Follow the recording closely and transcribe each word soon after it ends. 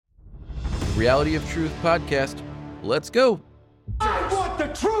Reality of Truth podcast. Let's go. I want the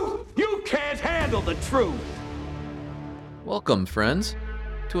truth! You can't handle the truth! Welcome, friends,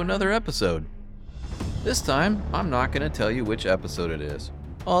 to another episode. This time, I'm not going to tell you which episode it is,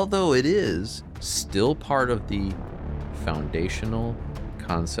 although it is still part of the foundational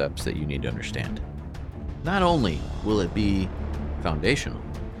concepts that you need to understand. Not only will it be foundational,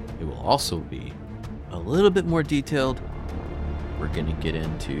 it will also be a little bit more detailed. We're going to get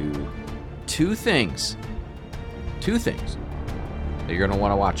into two things that you're going to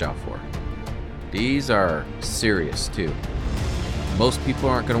want to watch out for. These are serious too. Most people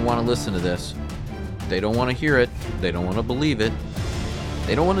aren't going to want to listen to this. They don't want to hear it. They don't want to believe it.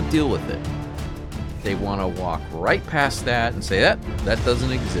 They don't want to deal with it. They want to walk right past that and say that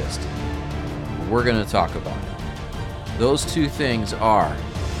doesn't exist. We're going to talk about it. Those two things are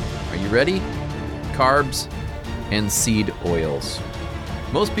you ready? Carbs and seed oils.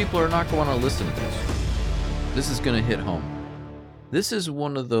 Most people are not going to listen to this. This is going to hit home. This is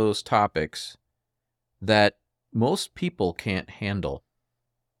one of those topics that most people can't handle.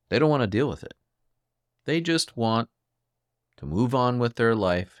 They don't want to deal with it. They just want to move on with their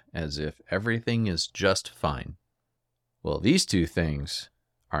life as if everything is just fine. Well, these two things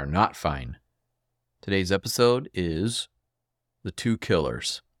are not fine. Today's episode is the two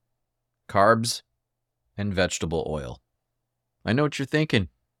killers, carbs and vegetable oil. I know what you're thinking.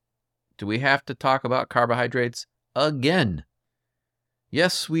 Do we have to talk about carbohydrates again?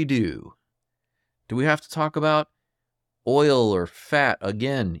 Yes, we do. Do we have to talk about oil or fat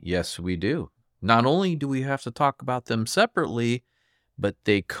again? Yes, we do. Not only do we have to talk about them separately, but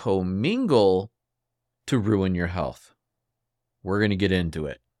they commingle to ruin your health. We're going to get into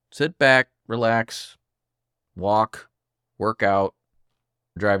it. Sit back, relax, walk, work out,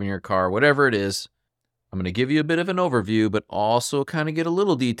 driving your car, whatever it is. I'm going to give you a bit of an overview, but also kind of get a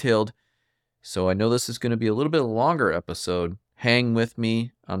little detailed. So I know this is going to be a little bit longer episode. Hang with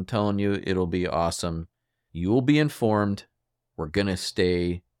me. I'm telling you, it'll be awesome. You will be informed. We're going to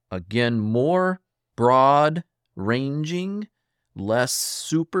stay, again, more broad ranging, less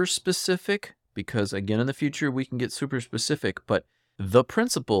super specific, because again, in the future, we can get super specific, but the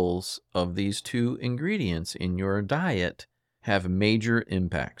principles of these two ingredients in your diet have major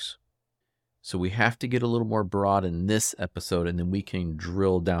impacts. So we have to get a little more broad in this episode, and then we can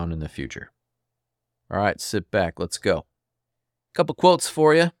drill down in the future. All right, sit back. Let's go. A couple quotes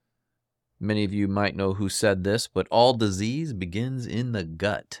for you. Many of you might know who said this, but all disease begins in the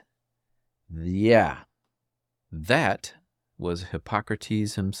gut. Yeah, that was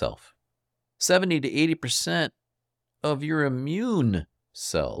Hippocrates himself. 70 to 80% of your immune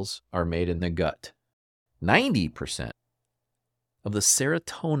cells are made in the gut. 90% of the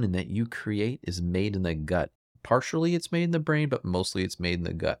serotonin that you create is made in the gut. Partially it's made in the brain, but mostly it's made in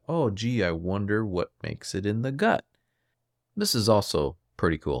the gut. Oh, gee, I wonder what makes it in the gut. This is also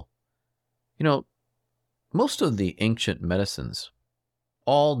pretty cool. You know, most of the ancient medicines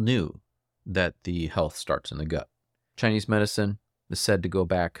all knew that the health starts in the gut. Chinese medicine is said to go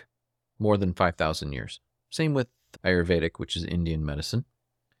back more than 5,000 years. Same with Ayurvedic, which is Indian medicine.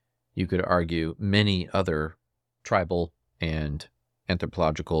 You could argue many other tribal and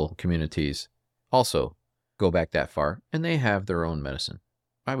anthropological communities also go back that far, and they have their own medicine.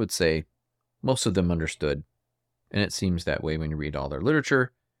 I would say most of them understood, and it seems that way when you read all their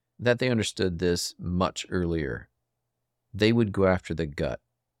literature, that they understood this much earlier. They would go after the gut.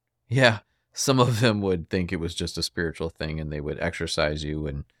 Yeah, some of them would think it was just a spiritual thing, and they would exercise you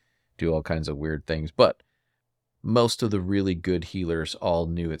and do all kinds of weird things, but most of the really good healers all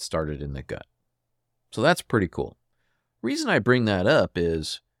knew it started in the gut. So that's pretty cool. Reason I bring that up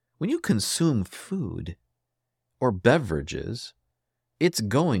is when you consume food or beverages, it's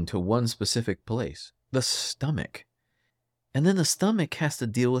going to one specific place, the stomach. And then the stomach has to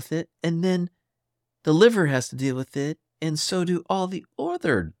deal with it, and then the liver has to deal with it, and so do all the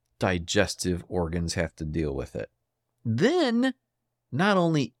other digestive organs have to deal with it. Then, not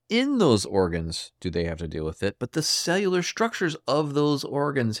only in those organs do they have to deal with it, but the cellular structures of those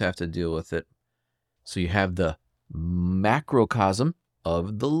organs have to deal with it. So you have the macrocosm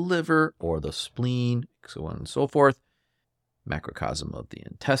of the liver or the spleen, so on and so forth, macrocosm of the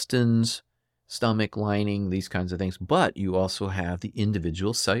intestines, stomach lining, these kinds of things. But you also have the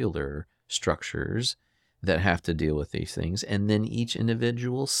individual cellular structures that have to deal with these things. And then each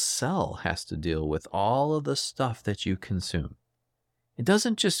individual cell has to deal with all of the stuff that you consume. It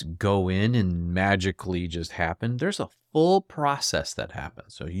doesn't just go in and magically just happen. There's a full process that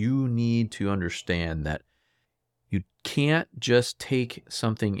happens. So you need to understand that you can't just take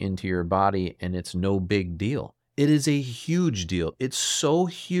something into your body and it's no big deal. It is a huge deal. It's so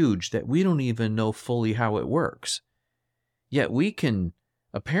huge that we don't even know fully how it works. Yet we can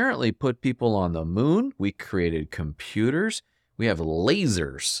apparently put people on the moon. We created computers. We have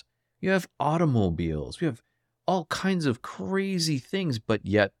lasers. You have automobiles. We have all kinds of crazy things, but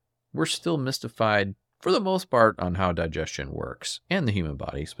yet we're still mystified for the most part on how digestion works and the human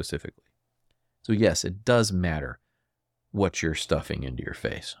body specifically. So yes, it does matter what you're stuffing into your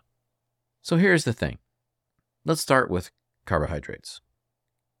face. So here's the thing. Let's start with carbohydrates.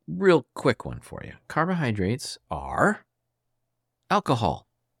 Real quick one for you. Carbohydrates are alcohol,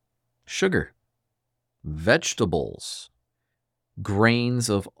 sugar, vegetables, grains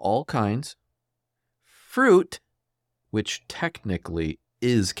of all kinds, fruit, which technically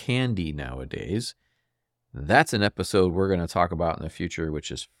is candy nowadays. That's an episode we're going to talk about in the future,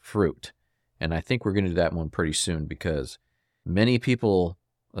 which is fruit. And I think we're going to do that one pretty soon because many people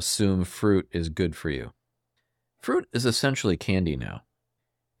assume fruit is good for you. Fruit is essentially candy now.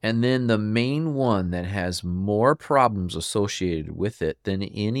 And then the main one that has more problems associated with it than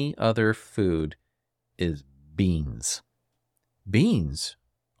any other food is beans. Beans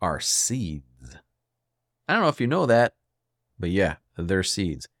are seeds. I don't know if you know that, but yeah, they're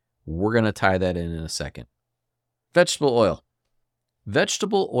seeds. We're going to tie that in a second. Vegetable oil.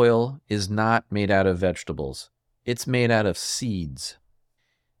 Vegetable oil is not made out of vegetables. It's made out of seeds.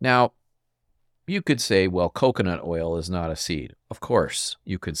 Now, you could say, well, coconut oil is not a seed. Of course,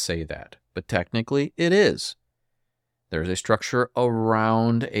 you could say that, but technically it is. There's a structure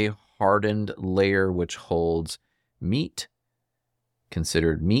around a hardened layer which holds meat,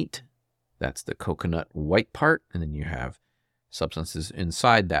 considered meat. That's the coconut white part, and then you have substances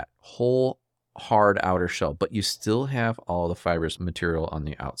inside that whole hard outer shell, but you still have all the fibrous material on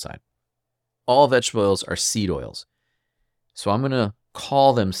the outside. All vegetable oils are seed oils. So I'm going to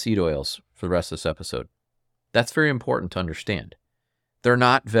call them seed oils for the rest of this episode. That's very important to understand. They're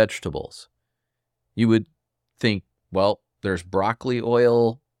not vegetables. You would think, well, there's broccoli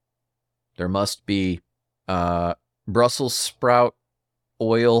oil. There must be Brussels sprout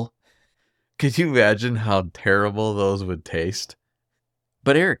oil. Could you imagine how terrible those would taste?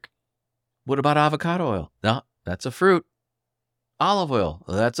 But Eric, what about avocado oil? No, that's a fruit. Olive oil,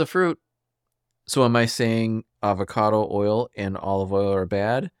 that's a fruit. So am I saying avocado oil and olive oil are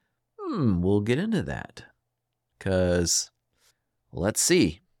bad? We'll get into that. Because let's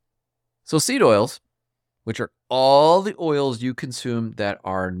see. So seed oils, which are all the oils you consume that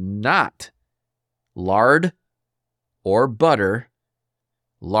are not lard or butter.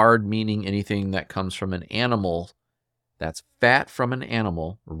 Lard meaning anything that comes from an animal. That's fat from an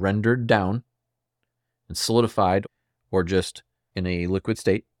animal rendered down and solidified or just in a liquid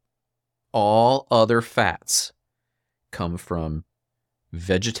state. All other fats come from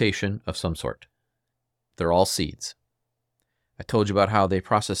vegetation of some sort. They're all seeds. I told you about how they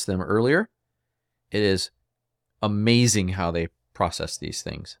process them earlier. It is amazing how they process these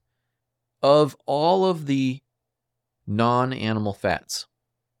things. Of all of the non-animal fats,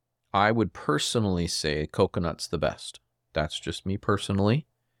 I would personally say coconut's the best. That's just me personally.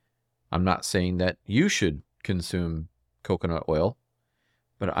 I'm not saying that you should consume coconut oil,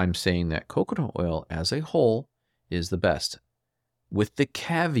 but I'm saying that coconut oil as a whole is the best, with the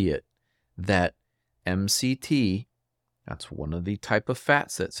caveat that MCT, that's one of the type of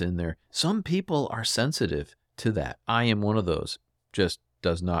fats that's in there. Some people are sensitive to that. I am one of those, just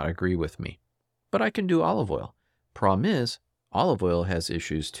does not agree with me. But I can do olive oil. Problem is, olive oil has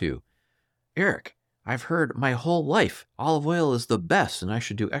issues too. Eric, I've heard my whole life olive oil is the best and I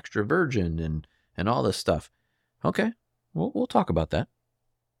should do extra virgin and all this stuff. Okay, we'll talk about that.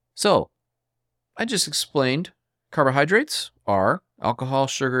 So, I just explained carbohydrates are alcohol,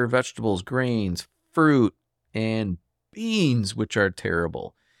 sugar, vegetables, grains, fruit, and beans, which are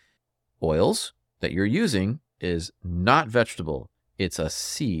terrible. Oils that you're using is not vegetable. It's a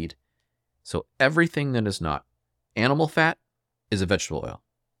seed. So everything that is not animal fat is a vegetable oil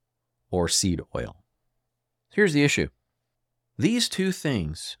or seed oil. Here's the issue. These two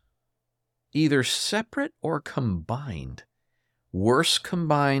things, either separate or combined, worse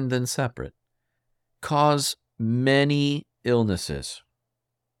combined than separate, cause many illnesses.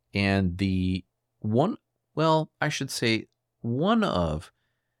 And one of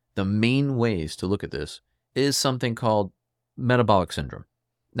the main ways to look at this is something called metabolic syndrome.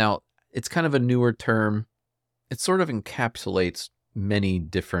 Now, it's kind of a newer term. It sort of encapsulates many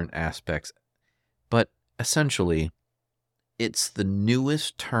different aspects, but essentially, it's the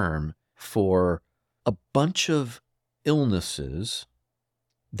newest term for a bunch of illnesses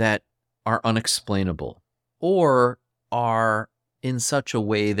that are unexplainable or are in such a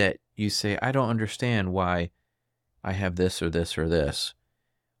way that you say, I don't understand why I have this or this or this.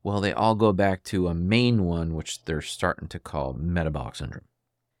 Well, they all go back to a main one, which they're starting to call metabolic syndrome.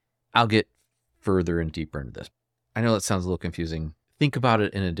 I'll get further and deeper into this. I know it sounds a little confusing. Think about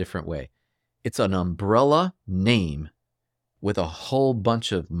it in a different way. It's an umbrella name with a whole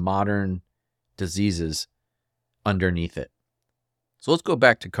bunch of modern diseases underneath it. So let's go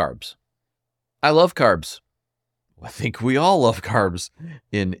back to carbs. I love carbs. I think we all love carbs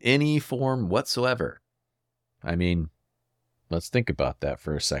in any form whatsoever. I mean, let's think about that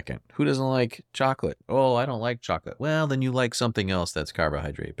for a second. Who doesn't like chocolate? Oh, I don't like chocolate. Well, then you like something else that's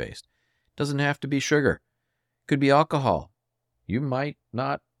carbohydrate based. Doesn't have to be sugar. Could be alcohol. You might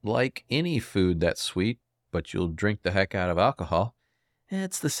not like any food that's sweet, but you'll drink the heck out of alcohol.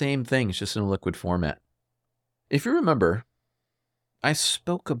 It's the same thing. It's just in a liquid format. If you remember, I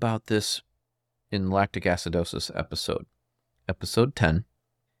spoke about this in lactic acidosis episode 10,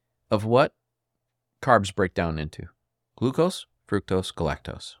 of what carbs break down into. Glucose, fructose,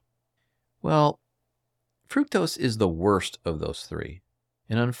 galactose. Well, fructose is the worst of those three.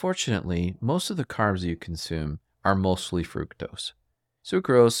 And unfortunately, most of the carbs you consume are mostly fructose.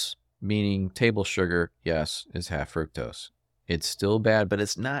 Sucrose, meaning table sugar, yes, is half fructose. It's still bad, but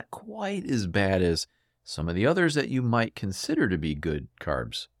it's not quite as bad as some of the others that you might consider to be good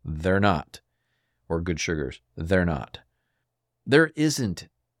carbs. They're not. Or good sugars. They're not. There isn't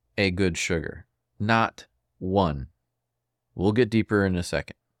a good sugar. Not one. We'll get deeper in a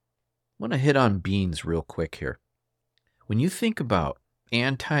second. I want to hit on beans real quick here. When you think about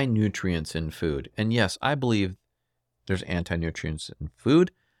anti-nutrients in food, and yes, I believe there's anti-nutrients in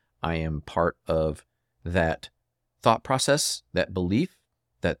food. I am part of that thought process, that belief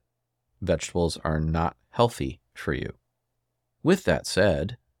that vegetables are not healthy for you. With that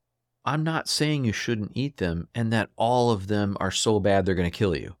said, I'm not saying you shouldn't eat them and that all of them are so bad they're going to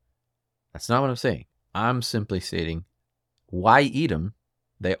kill you. That's not what I'm saying. I'm simply stating, why eat them?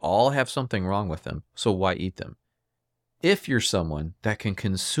 They all have something wrong with them, so why eat them? If you're someone that can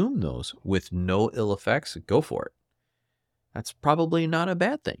consume those with no ill effects, go for it. That's probably not a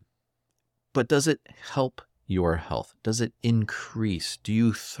bad thing. But does it help your health? Does it increase? Do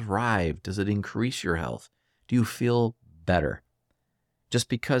you thrive? Does it increase your health? Do you feel better? Just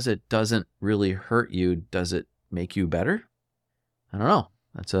because it doesn't really hurt you, does it make you better? I don't know.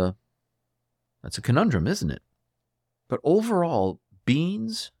 That's a conundrum, isn't it? But overall,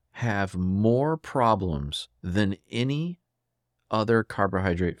 beans have more problems than any other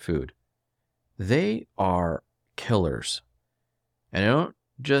carbohydrate food. They are killers. And I don't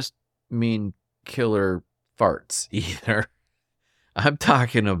just mean killer farts either. I'm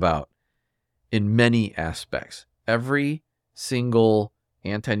talking about in many aspects. Every single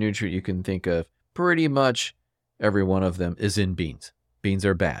anti-nutrient you can think of, pretty much every one of them is in beans. Beans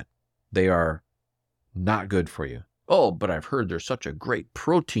are bad. They are not good for you. Oh, but I've heard they're such a great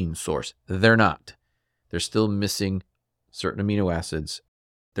protein source. They're not. They're still missing certain amino acids.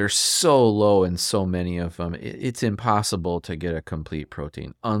 They're so low in so many of them, it's impossible to get a complete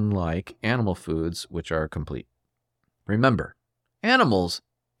protein, unlike animal foods, which are complete. Remember, animals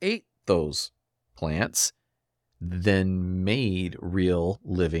ate those plants, then made real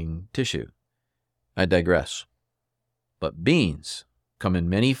living tissue. I digress. But beans come in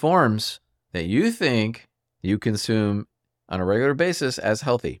many forms that you think you consume on a regular basis as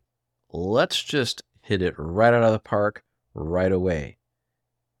healthy. Let's just hit it right out of the park right away.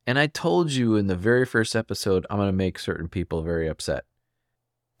 And I told you in the very first episode, I'm going to make certain people very upset.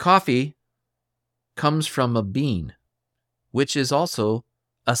 Coffee comes from a bean, which is also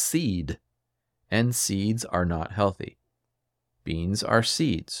a seed. And seeds are not healthy. Beans are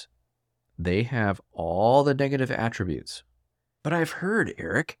seeds. They have all the negative attributes. But I've heard,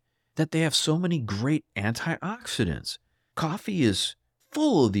 Eric, that they have so many great antioxidants. Coffee is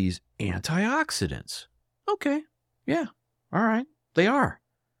full of these antioxidants. Okay, yeah, all right, they are.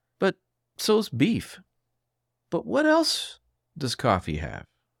 But so's beef. But what else does coffee have?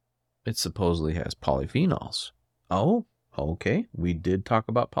 It supposedly has polyphenols. Oh, okay, we did talk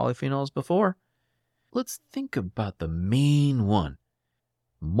about polyphenols before. Let's think about the main one.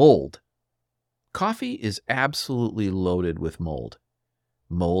 Mold. Coffee is absolutely loaded with mold.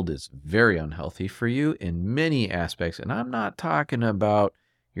 Mold is very unhealthy for you in many aspects, and I'm not talking about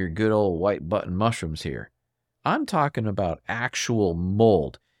your good old white button mushrooms here. I'm talking about actual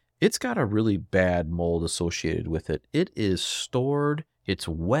mold. It's got a really bad mold associated with it. It is stored, it's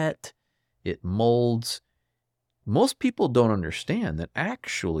wet, it molds. Most people don't understand that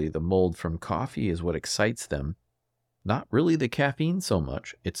actually the mold from coffee is what excites them. Not really the caffeine so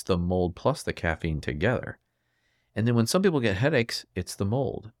much. It's the mold plus the caffeine together. And then when some people get headaches, it's the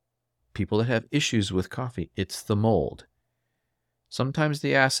mold. People that have issues with coffee, it's the mold. Sometimes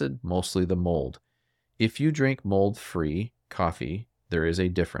the acid, mostly the mold. If you drink mold-free coffee, there is a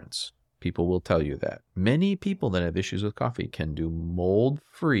difference. People will tell you that. Many people that have issues with coffee can do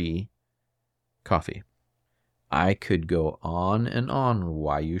mold-free coffee. I could go on and on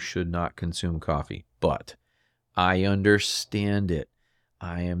why you should not consume coffee, but I understand it.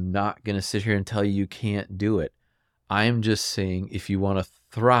 I am not going to sit here and tell you can't do it. I am just saying if you want to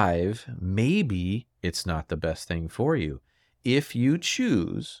thrive, maybe it's not the best thing for you. If you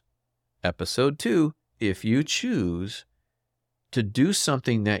choose, episode 2, if you choose to do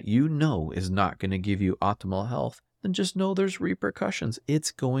something that you know is not going to give you optimal health, then just know there's repercussions.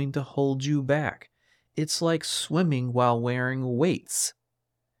 It's going to hold you back. It's like swimming while wearing weights.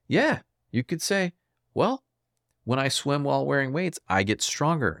 Yeah, you could say, well, when I swim while wearing weights, I get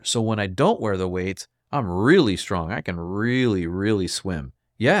stronger. So when I don't wear the weights, I'm really strong. I can really, really swim.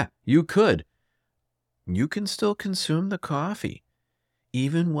 Yeah, you could. You can still consume the coffee,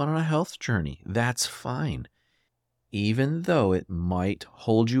 even when on a health journey. That's fine. Even though it might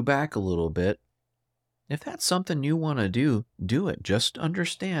hold you back a little bit, if that's something you want to do, do it. Just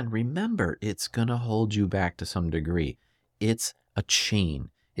understand, remember, it's going to hold you back to some degree. It's a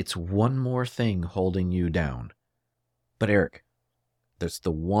chain. It's one more thing holding you down. But Eric, that's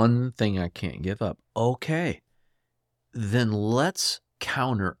the one thing I can't give up. Okay, then let's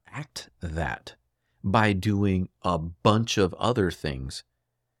counteract that by doing a bunch of other things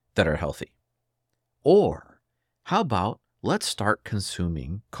that are healthy. Or how about let's start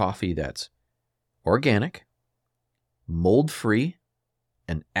consuming coffee that's organic, mold-free,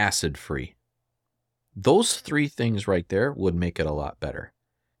 and acid-free. Those 3 things right there would make it a lot better.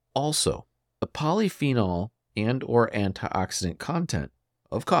 Also, the polyphenol and or antioxidant content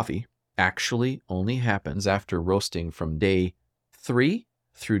of coffee actually only happens after roasting from day 3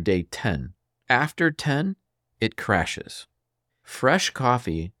 through day 10. After 10, it crashes. Fresh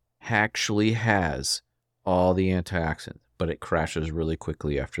coffee actually has all the antioxidants, but it crashes really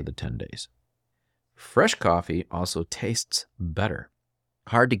quickly after the 10 days. Fresh coffee also tastes better.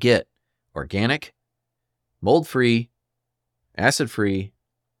 Hard to get. Organic, mold-free, acid-free,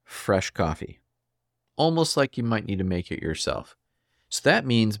 fresh coffee. Almost like you might need to make it yourself. So that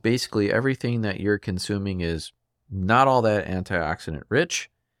means basically everything that you're consuming is not all that antioxidant rich,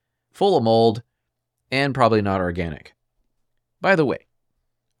 full of mold, and probably not organic. By the way,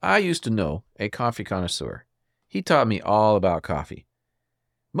 I used to know a coffee connoisseur. He taught me all about coffee.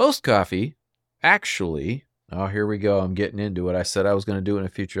 Most coffee, actually, oh, here we go. I'm getting into it. I said I was going to do it in a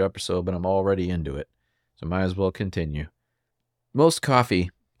future episode, but I'm already into it. So might as well continue. Most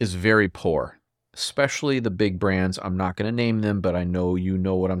coffee is very poor, especially the big brands. I'm not going to name them, but I know you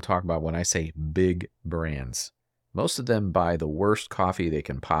know what I'm talking about when I say big brands. Most of them buy the worst coffee they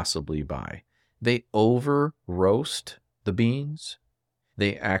can possibly buy. They over roast the beans.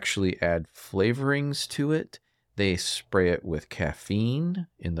 They actually add flavorings to it. They spray it with caffeine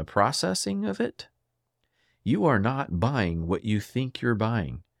in the processing of it. You are not buying what you think you're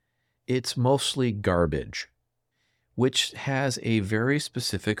buying. It's mostly garbage, which has a very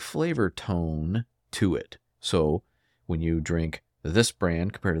specific flavor tone to it. So when you drink this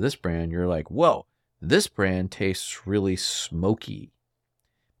brand compared to this brand, you're like, whoa, this brand tastes really smoky,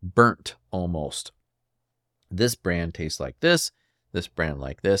 burnt almost. This brand tastes like this brand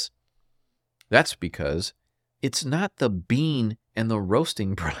like this. That's because it's not the bean and the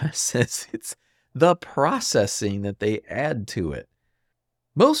roasting process. It's the processing that they add to it.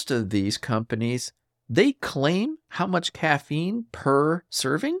 Most of these companies, they claim how much caffeine per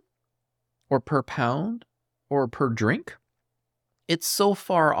serving or per pound or per drink. It's so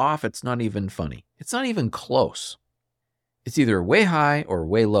far off, it's not even funny. It's not even close. It's either way high or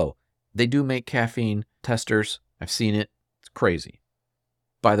way low. They do make caffeine testers. I've seen it. It's crazy.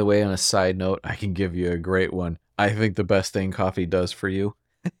 By the way, on a side note, I can give you a great one. I think the best thing coffee does for you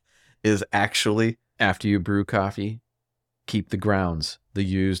is actually, after you brew coffee, keep the grounds, the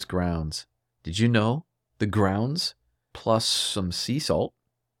used grounds. Did you know the grounds plus some sea salt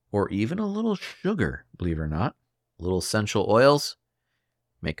or even a little sugar, believe it or not, little essential oils,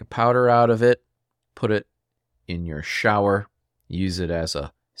 make a powder out of it, put it in your shower, use it as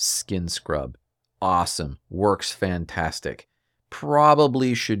a skin scrub. Awesome. Works fantastic.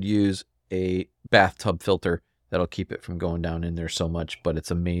 Probably should use a bathtub filter. That'll keep it from going down in there so much, but it's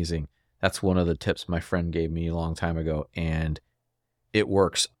amazing. That's one of the tips my friend gave me a long time ago, and it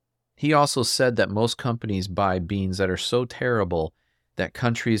works. He also said that most companies buy beans that are so terrible that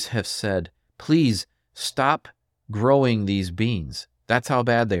countries have said, please stop growing these beans. That's how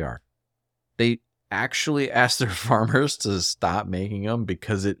bad they are. They actually ask their farmers to stop making them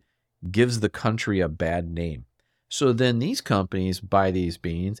because it gives the country a bad name. So then these companies buy these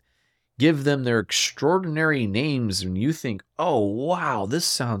beans, give them their extraordinary names, and you think, oh, wow, this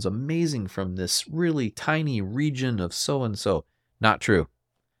sounds amazing from this really tiny region of so-and-so. Not true.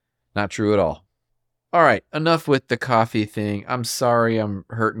 Not true at all. All right, enough with the coffee thing. I'm sorry I'm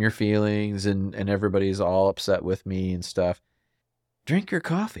hurting your feelings and everybody's all upset with me and stuff. Drink your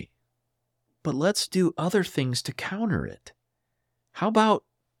coffee. But let's do other things to counter it. How about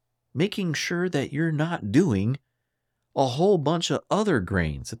making sure that you're not doing a whole bunch of other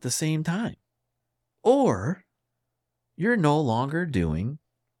grains at the same time? Or you're no longer doing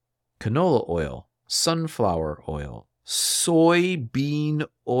canola oil, sunflower oil, soybean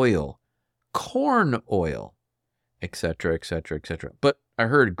oil, corn oil, etc., etc., etc. But I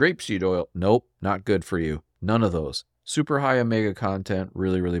heard grapeseed oil. Nope, not good for you. None of those. Super high omega content,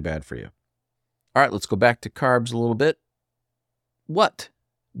 really, really bad for you. All right, let's go back to carbs a little bit. What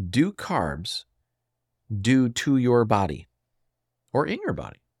do carbs do to your body or in your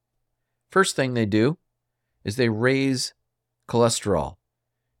body? First thing they do is they raise cholesterol.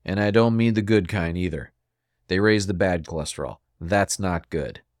 And I don't mean the good kind either. They raise the bad cholesterol. That's not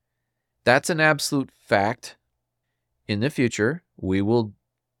good. That's an absolute fact. In the future, we will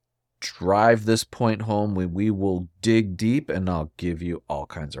drive this point home. We will dig deep, and I'll give you all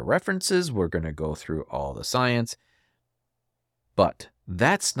kinds of references. We're going to go through all the science. But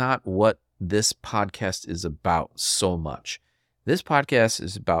that's not what this podcast is about so much. This podcast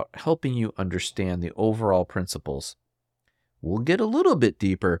is about helping you understand the overall principles. We'll get a little bit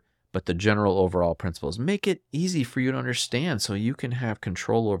deeper, but the general overall principles make it easy for you to understand so you can have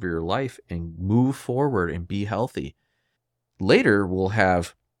control over your life and move forward and be healthy. Later, we'll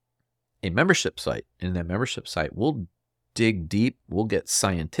have a membership site. In that membership site, we'll dig deep, we'll get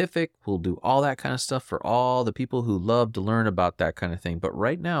scientific, we'll do all that kind of stuff for all the people who love to learn about that kind of thing. But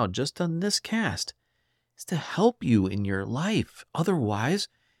right now, just on this cast, is to help you in your life. Otherwise,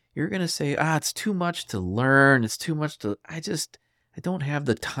 you're going to say, it's too much to learn. It's too much to, I don't have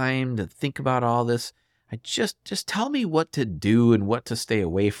the time to think about all this. Just tell me what to do and what to stay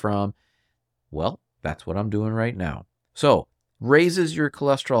away from. Well, that's what I'm doing right now. So, raises your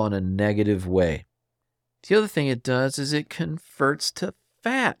cholesterol in a negative way. The other thing it does is it converts to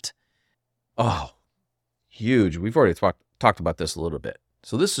fat. Oh, huge. We've already talked about this a little bit.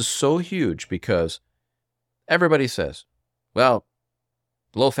 So this is so huge because everybody says, well,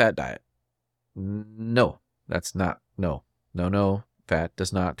 low-fat diet. No, that's not, no. Fat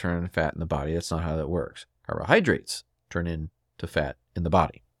does not turn fat in the body. That's not how that works. Carbohydrates turn into fat in the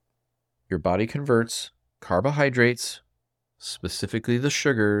body. Your body converts carbohydrates, specifically the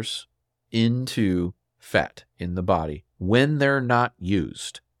sugars, into fat in the body when they're not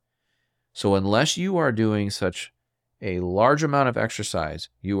used. So unless you are doing such a large amount of exercise,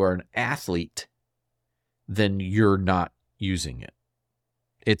 you are an athlete, then you're not using it.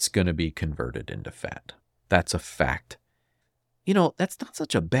 It's going to be converted into fat. That's a fact. That's not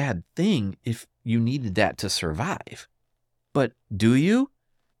such a bad thing if you needed that to survive. But do you?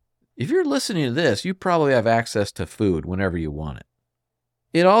 If you're listening to this, you probably have access to food whenever you want it.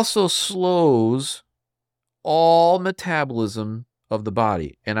 It also slows all metabolism of the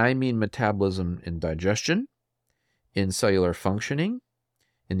body. And I mean metabolism in digestion, in cellular functioning,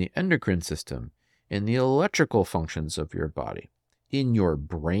 in the endocrine system, in the electrical functions of your body, in your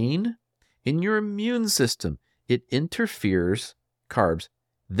brain, in your immune system. It interferes, carbs,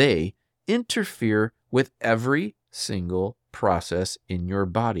 they interfere with every single process in your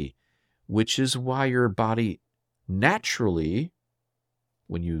body, which is why your body naturally,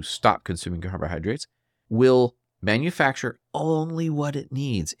 when you stop consuming carbohydrates, will manufacture only what it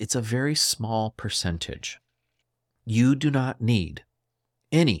needs. It's a very small percentage. You do not need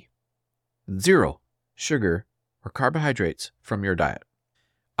zero sugar or carbohydrates from your diet.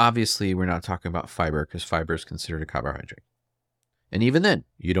 Obviously, we're not talking about fiber because fiber is considered a carbohydrate. And even then,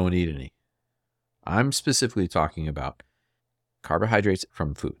 you don't need any. I'm specifically talking about carbohydrates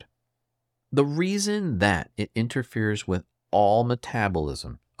from food. The reason that it interferes with all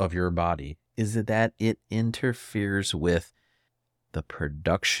metabolism of your body is that it interferes with the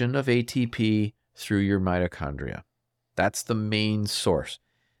production of ATP through your mitochondria. That's the main source.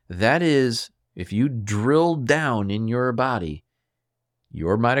 That is, if you drill down in your body,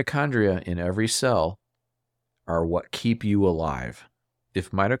 your mitochondria in every cell are what keep you alive.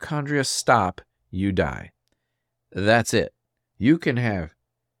 If mitochondria stop, you die. That's it. You can have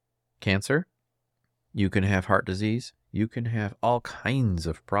cancer. You can have heart disease. You can have all kinds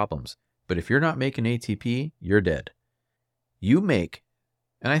of problems. But if you're not making ATP, you're dead. You make,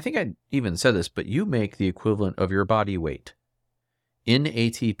 and I think I even said this, but you make the equivalent of your body weight. in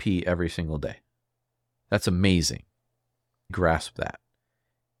ATP every single day. That's amazing. Grasp that.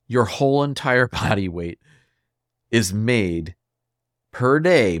 Your whole entire body weight is made per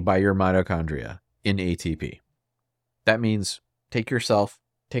day by your mitochondria in ATP. That means take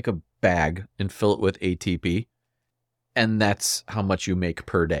a bag and fill it with ATP, and that's how much you make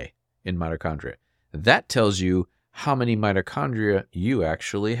per day in mitochondria. That tells you how many mitochondria you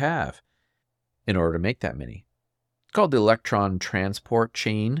actually have in order to make that many. It's called the electron transport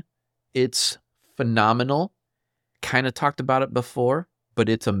chain. It's phenomenal. Kind of talked about it before, but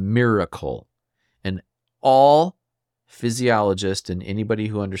it's a miracle. And all physiologists and anybody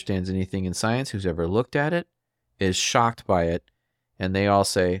who understands anything in science who's ever looked at it is shocked by it. And they all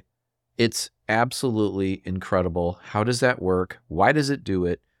say, it's absolutely incredible. How does that work? Why does it do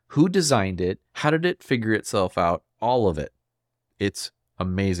it? Who designed it? How did it figure itself out? All of it. It's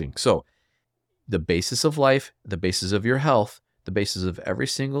amazing. So the basis of life, the basis of your health, the basis of every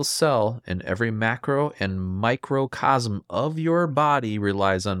single cell and every macro and microcosm of your body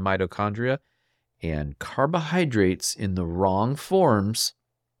relies on mitochondria, and carbohydrates in the wrong forms,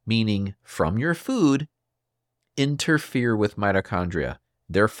 meaning from your food, interfere with mitochondria.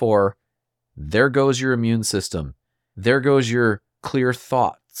 Therefore, there goes your immune system. There goes your clear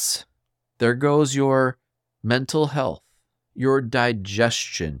thoughts. There goes your mental health, your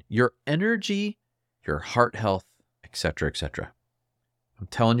digestion, your energy, your heart health, etc., etc. I'm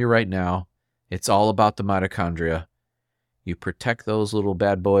telling you right now, it's all about the mitochondria. You protect those little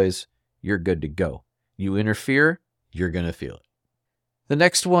bad boys, you're good to go. You interfere, you're going to feel it. The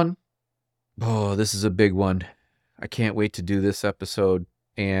next one, this is a big one. I can't wait to do this episode.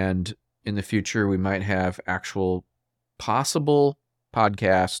 And in the future, we might have actual possible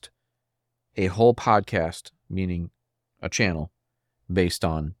podcast, a whole podcast, meaning a channel based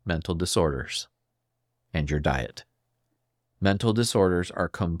on mental disorders and your diet. Mental disorders are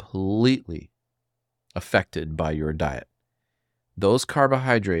completely affected by your diet. Those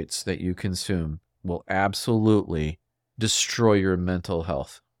carbohydrates that you consume will absolutely destroy your mental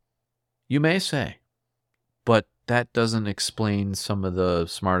health. You may say, but that doesn't explain some of the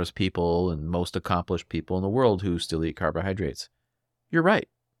smartest people and most accomplished people in the world who still eat carbohydrates. You're right.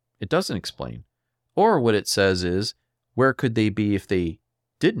 It doesn't explain. Or what it says is, where could they be if they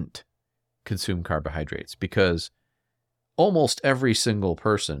didn't consume carbohydrates? Because almost every single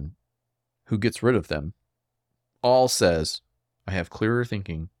person who gets rid of them all says, I have clearer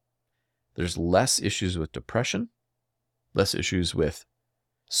thinking. There's less issues with depression, less issues with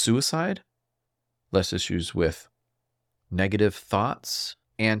suicide, less issues with negative thoughts,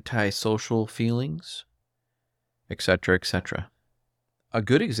 antisocial feelings, etc., etc. A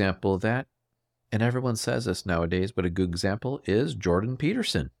good example of that, and everyone says this nowadays, but a good example is Jordan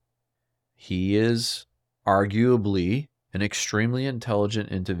Peterson. He is arguably an extremely intelligent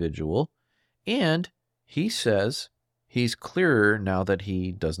individual, and he says he's clearer now that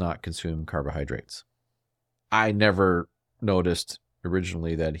he does not consume carbohydrates. I never noticed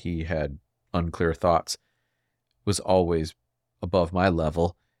originally that he had unclear thoughts. It was always above my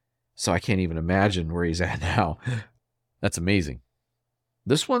level, so I can't even imagine where he's at now. That's amazing.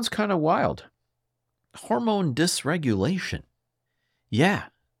 This one's kind of wild. Hormone dysregulation. Yeah.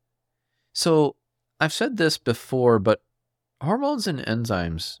 So I've said this before, but hormones and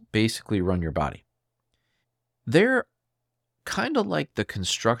enzymes basically run your body. They're kind of like the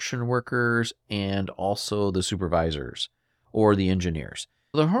construction workers and also the supervisors or the engineers.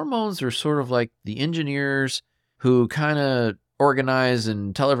 The hormones are sort of like the engineers who kind of organize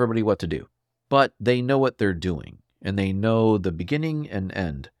and tell everybody what to do, but they know what they're doing and they know the beginning and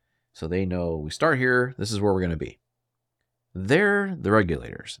end. So they know we start here, this is where we're going to be. They're the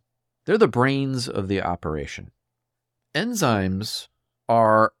regulators. They're the brains of the operation. Enzymes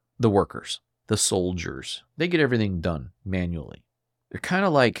are the workers, the soldiers. They get everything done manually. They're kind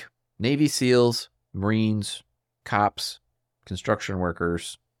of like Navy SEALs, Marines, cops, construction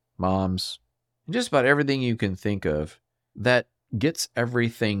workers, moms, and just about everything you can think of that gets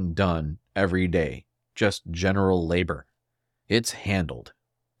everything done every day. Just general labor. It's handled,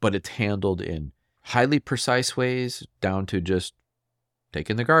 but it's handled in highly precise ways down to just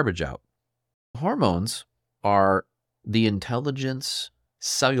taking the garbage out. Hormones are the intelligence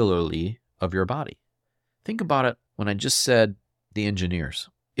cellularly of your body. Think about it when I just said the engineers.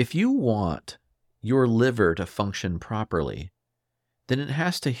 If you want your liver to function properly, then it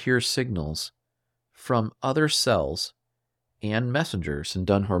has to hear signals from other cells and messengers and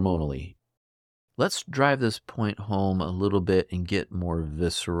done hormonally. Let's drive this point home a little bit and get more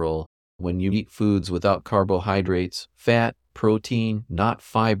visceral. When you eat foods without carbohydrates, fat, protein, not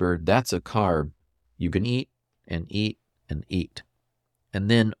fiber, that's a carb. You can eat and eat and eat. And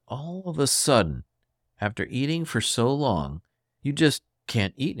then all of a sudden, after eating for so long, you just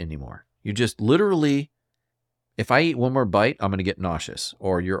can't eat anymore. You just literally, if I eat one more bite, I'm going to get nauseous,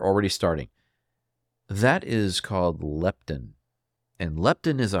 or you're already starting. That is called leptin. And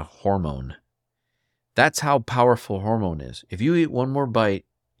leptin is a hormone. That's how powerful hormone is. If you eat one more bite,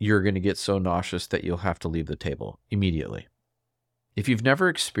 you're going to get so nauseous that you'll have to leave the table immediately. If you've never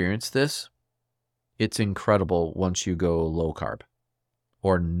experienced this, it's incredible once you go low carb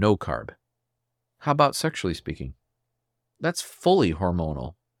or no carb. How about sexually speaking? That's fully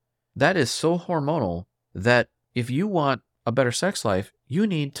hormonal. That is so hormonal that if you want a better sex life, you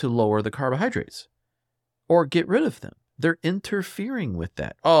need to lower the carbohydrates or get rid of them. They're interfering with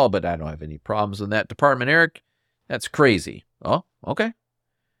that. Oh, but I don't have any problems in that department, Eric. That's crazy. Oh, okay.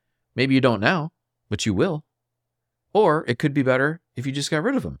 Maybe you don't now, but you will. Or it could be better if you just got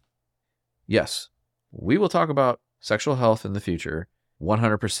rid of them. Yes, we will talk about sexual health in the future,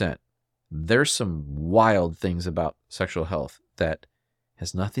 100%. There's some wild things about sexual health that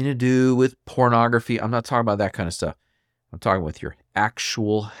has nothing to do with pornography. I'm not talking about that kind of stuff. I'm talking with your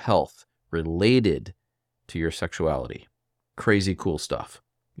actual health related to your sexuality. Crazy cool stuff.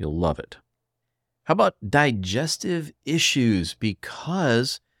 You'll love it. How about digestive issues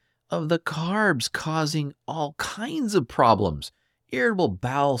because of the carbs causing all kinds of problems? Irritable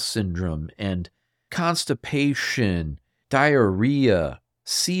bowel syndrome and constipation, diarrhea,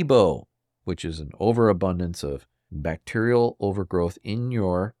 SIBO, which is an overabundance of bacterial overgrowth in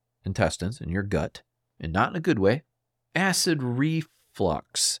your intestines, in your gut, and not in a good way, acid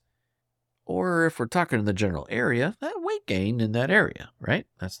reflux, or if we're talking in the general area, that weight gain in that area, right?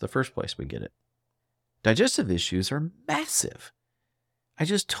 That's the first place we get it. Digestive issues are massive. I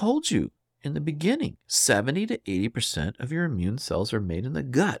just told you in the beginning, 70 to 80% of your immune cells are made in the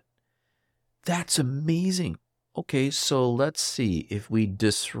gut. That's amazing. Okay, so let's see. If we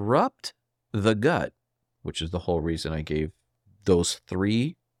disrupt the gut, which is the whole reason I gave those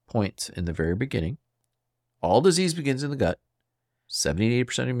 3 points in the very beginning, all disease begins in the gut, 70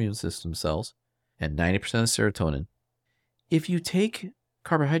 to 80% of immune system cells, and 90% of serotonin. If you take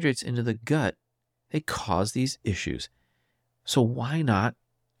carbohydrates into the gut, they cause these issues. So why not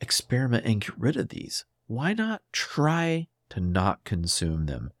experiment and get rid of these? Why not try to not consume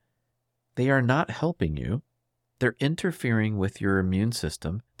them? They are not helping you. They're interfering with your immune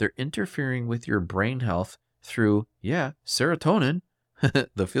system. They're interfering with your brain health through, serotonin,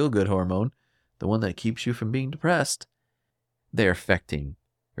 the feel-good hormone, the one that keeps you from being depressed. They're affecting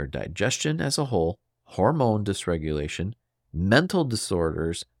your digestion as a whole, hormone dysregulation, mental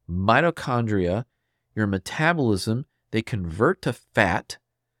disorders, mitochondria, your metabolism. They convert to fat.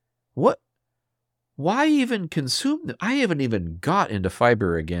 What? Why even consume them? I haven't even got into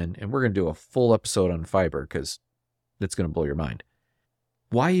fiber again, and we're going to do a full episode on fiber because it's going to blow your mind.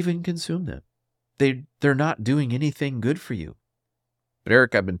 Why even consume them? They're not doing anything good for you. But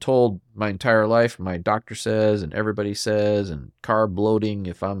Eric, I've been told my entire life, my doctor says, and everybody says, and carb loading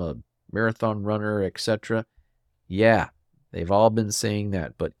if I'm a marathon runner, etc. Yeah, they've all been saying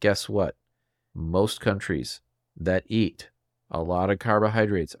that. But guess what? Most countries that eat a lot of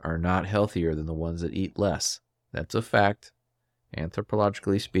carbohydrates are not healthier than the ones that eat less. That's a fact.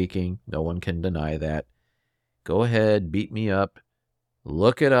 Anthropologically speaking, no one can deny that. Go ahead, beat me up.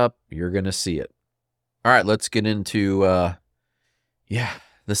 Look it up. You're going to see it. All right, let's get into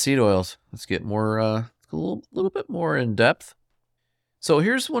the seed oils. Let's get more a little bit more in depth. So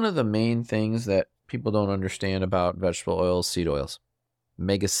here's one of the main things that people don't understand about vegetable oils, seed oils.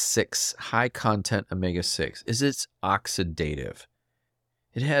 Omega-6, high content omega-6, is it's oxidative.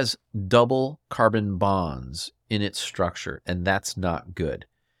 It has double carbon bonds in its structure, and that's not good.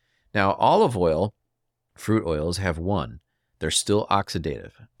 Now, olive oil, fruit oils have one. They're still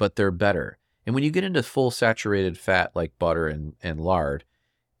oxidative, but they're better. And when you get into full saturated fat like butter and lard,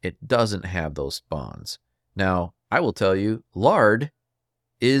 it doesn't have those bonds. Now, I will tell you, lard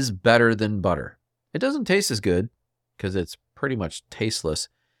is better than butter. It doesn't taste as good because it's pretty much tasteless,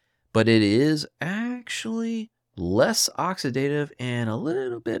 but it is actually less oxidative and a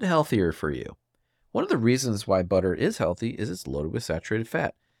little bit healthier for you. One of the reasons why butter is healthy is it's loaded with saturated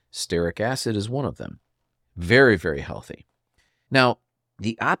fat. Stearic acid is one of them. Very, very healthy. Now,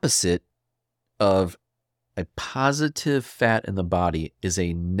 the opposite of a positive fat in the body is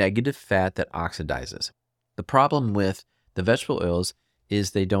a negative fat that oxidizes. The problem with the vegetable oils is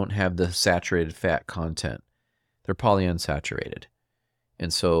they don't have the saturated fat content. They're polyunsaturated.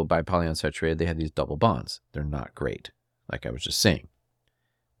 And so by polyunsaturated, they have these double bonds. They're not great, like I was just saying.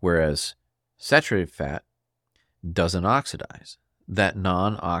 Whereas saturated fat doesn't oxidize. That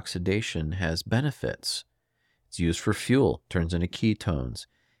non-oxidation has benefits. It's used for fuel, turns into ketones.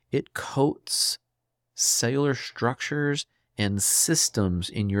 It coats cellular structures and systems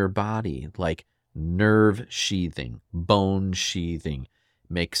in your body, like nerve sheathing, bone sheathing,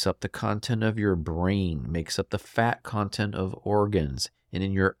 makes up the content of your brain, makes up the fat content of organs, and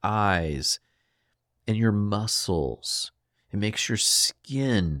in your eyes, and your muscles. It makes your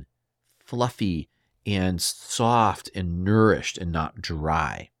skin fluffy and soft and nourished and not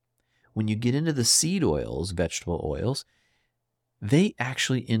dry. When you get into the seed oils, vegetable oils, they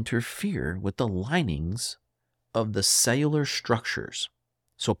actually interfere with the linings of the cellular structures.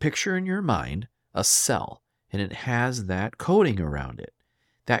 So picture in your mind a cell, and it has that coating around it.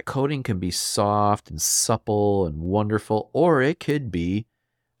 That coating can be soft and supple and wonderful, or it could be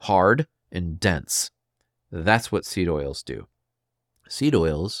hard and dense. That's what seed oils do. Seed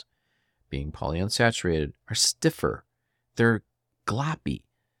oils, being polyunsaturated, are stiffer. They're gloppy.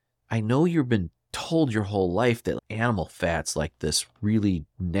 I know you've been told your whole life that animal fat's like this really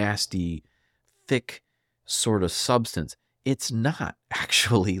nasty, thick sort of substance. It's not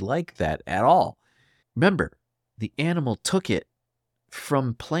actually like that at all. Remember, the animal took it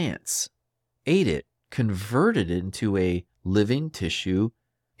from plants, ate it, converted it into a living tissue,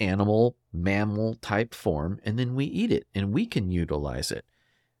 animal, mammal type form, and then we eat it and we can utilize it.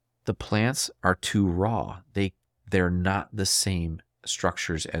 The plants are too raw. They're not the same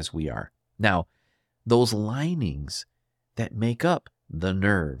structures as we are. Now, those linings that make up the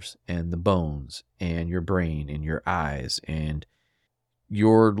nerves and the bones and your brain and your eyes and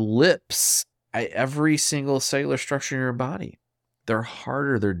your lips, every single cellular structure in your body, they're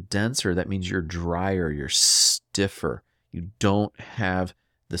harder, they're denser. That means you're drier, you're stiffer. You don't have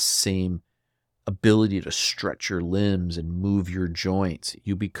the same ability to stretch your limbs and move your joints.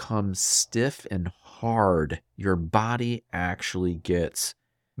 You become stiff and hard. Your body actually gets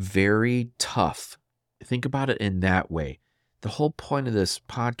very tough. Think about it in that way. The whole point of this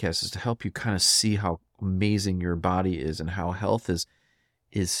podcast is to help you kind of see how amazing your body is and how health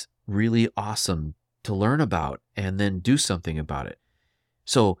is really awesome to learn about and then do something about it.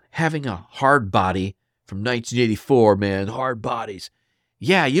 So having a hard body from 1984, man, hard bodies.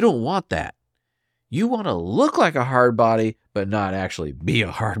 Yeah, you don't want that. You want to look like a hard body, but not actually be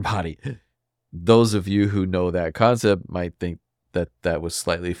a hard body. Those of you who know that concept might think that that was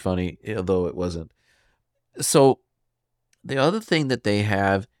slightly funny, although it wasn't. So the other thing that they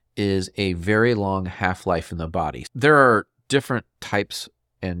have is a very long half-life in the body. There are different types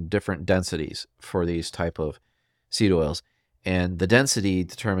and different densities for these type of seed oils, and the density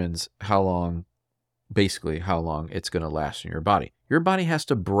determines how long it's going to last in your body. Your body has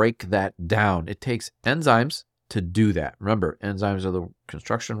to break that down. It takes enzymes to do that. Remember, enzymes are the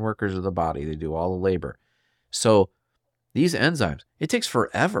construction workers of the body. They do all the labor. So these enzymes, it takes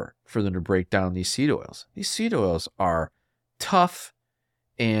forever for them to break down these seed oils. These seed oils are tough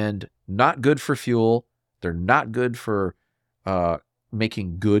and not good for fuel. They're not good for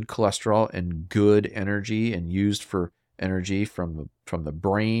making good cholesterol and good energy and used for energy from the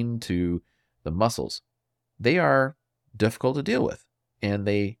brain to the muscles. They are difficult to deal with. And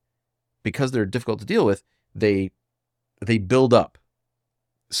because they're difficult to deal with, they build up.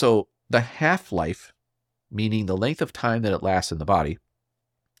 So the half-life, meaning the length of time that it lasts in the body,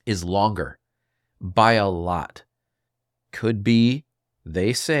 is longer by a lot. Could be,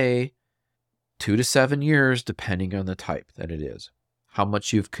 they say, 2 to 7 years, depending on the type that it is, how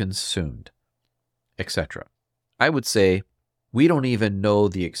much you've consumed, etc. I would say we don't even know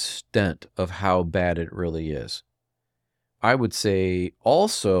the extent of how bad it really is. I would say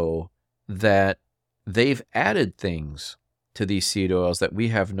also that they've added things to these seed oils that we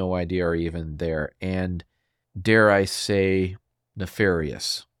have no idea are even there, and dare I say,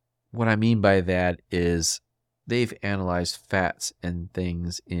 nefarious. What I mean by that is they've analyzed fats and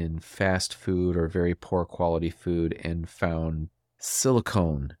things in fast food or very poor quality food and found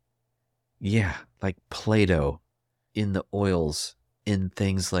silicone, like Play-Doh, in the oils, in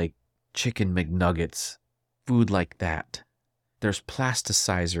things like chicken McNuggets, food like that. There's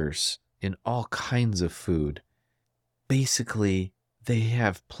plasticizers in all kinds of food. Basically, they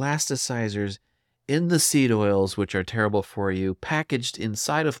have plasticizers in the seed oils, which are terrible for you, packaged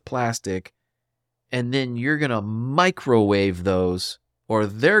inside of plastic, and then you're going to microwave those, or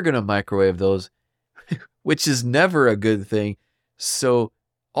they're going to microwave those, which is never a good thing. So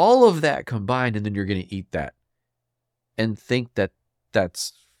all of that combined, and then you're going to eat that and think that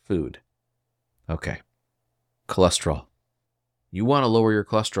that's food. Okay. Cholesterol. You want to lower your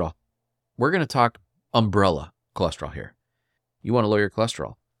cholesterol. We're going to talk umbrella cholesterol here. You want to lower your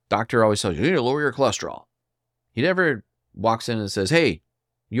cholesterol. Doctor always tells you, you need to lower your cholesterol. He never walks in and says, hey,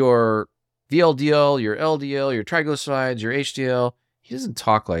 your VLDL, your LDL, your triglycerides, your HDL. He doesn't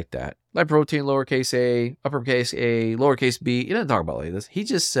talk like that. Lipoprotein, lowercase a, uppercase a, lowercase b. He doesn't talk about like this. He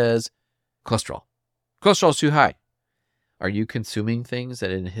just says cholesterol. Cholesterol's too high. Are you consuming things that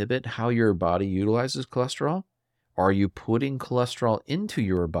inhibit how your body utilizes cholesterol? Or are you putting cholesterol into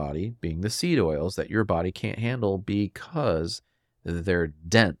your body, being the seed oils, that your body can't handle because they're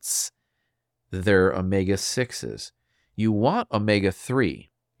dense? They're omega-6s. You want omega-3.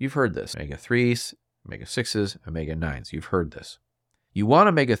 You've heard this. Omega-3s, omega-6s, omega-9s. You've heard this. You want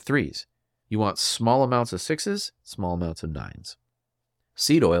omega-3s. You want small amounts of 6s, small amounts of 9s.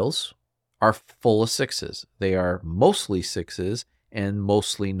 Seed oils are full of 6s. They are mostly 6s and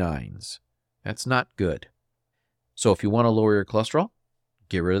mostly 9s. That's not good. So if you want to lower your cholesterol,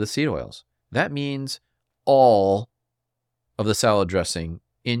 get rid of the seed oils. That means all of the salad dressing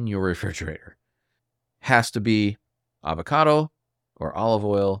in your refrigerator has to be avocado or olive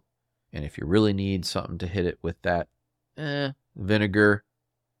oil. And if you really need something to hit it with that, vinegar.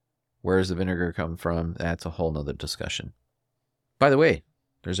 Where does the vinegar come from? That's a whole nother discussion. By the way,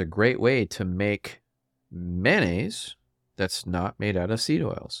 there's a great way to make mayonnaise that's not made out of seed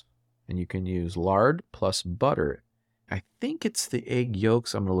oils. And you can use lard plus butter. I think it's the egg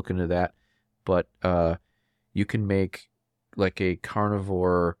yolks. I'm going to look into that. But you can make like a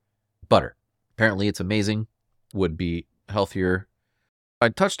carnivore butter. Apparently it's amazing. Would be healthier. I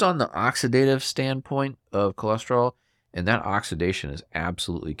touched on the oxidative standpoint of cholesterol, and that oxidation is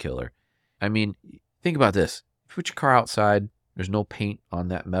absolutely killer. I mean, think about this. If you put your car outside, there's no paint on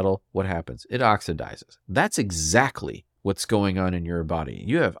that metal, what happens? It oxidizes. That's exactly what's going on in your body.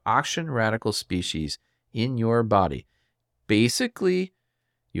 You have oxygen radical species in your body. Basically,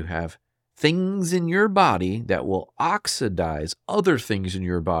 you have things in your body that will oxidize other things in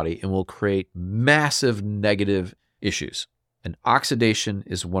your body and will create massive negative issues. And oxidation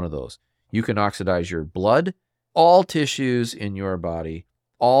is one of those. You can oxidize your blood, all tissues in your body,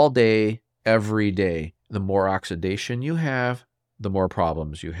 all day, every day. The more oxidation you have, the more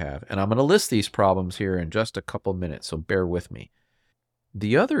problems you have. And I'm going to list these problems here in just a couple minutes, so bear with me.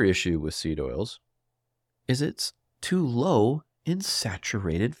 The other issue with seed oils is it's too low in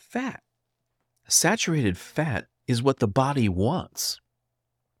saturated fat. Saturated fat is what the body wants.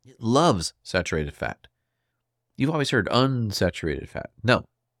 It loves saturated fat. You've always heard unsaturated fat. No,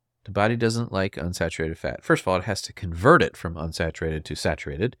 the body doesn't like unsaturated fat. First of all, it has to convert it from unsaturated to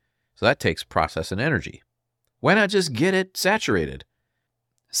saturated, so that takes process and energy. Why not just get it saturated?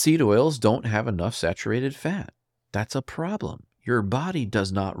 Seed oils don't have enough saturated fat. That's a problem. Your body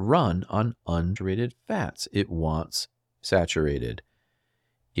does not run on unsaturated fats. It wants saturated.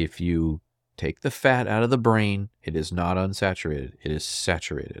 If you take the fat out of the brain, it is not unsaturated. It is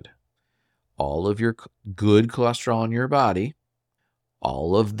saturated. All of your good cholesterol in your body,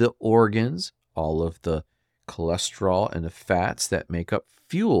 all of the organs, all of the cholesterol and the fats that make up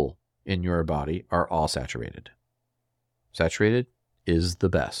fuel in your body are all saturated. Saturated is the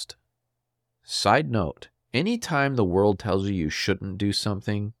best. Side note, anytime the world tells you shouldn't do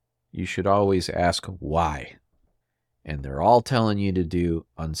something, you should always ask why. And they're all telling you to do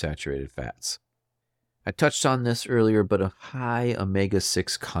unsaturated fats. I touched on this earlier, but a high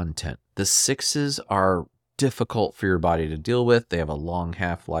omega-6 content. The 6s are difficult for your body to deal with. They have a long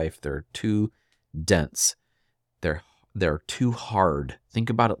half-life. They're too dense. They're too hard. Think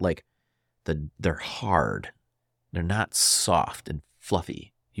about it like they're hard. They're not soft and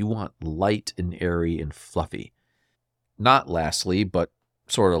fluffy. You want light and airy and fluffy. Not lastly, but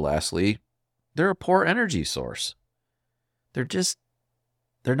sort of lastly, they're a poor energy source.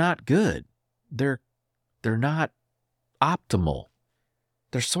 They're not good. They're not optimal.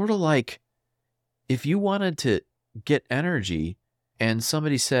 They're sort of like if you wanted to get energy and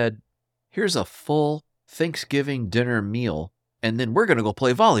somebody said, here's a full Thanksgiving dinner meal, and then we're going to go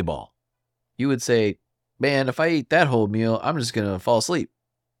play volleyball. You would say, man, if I eat that whole meal, I'm just going to fall asleep.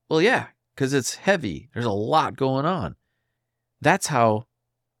 Well, yeah, because it's heavy. There's a lot going on. That's how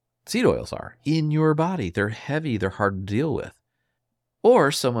seed oils are in your body. They're heavy. They're hard to deal with.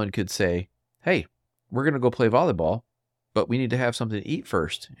 Or someone could say, hey, we're going to go play volleyball, but we need to have something to eat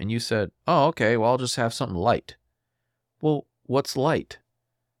first. And you said, oh, okay, well, I'll just have something light. Well, what's light?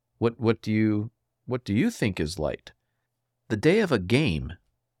 What do you think is light? The day of a game,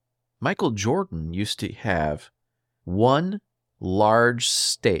 Michael Jordan used to have one large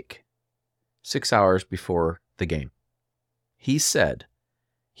steak 6 hours before the game. He said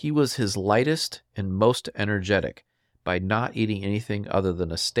he was his lightest and most energetic by not eating anything other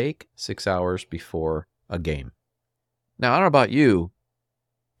than a steak 6 hours before a game. Now, I don't know about you,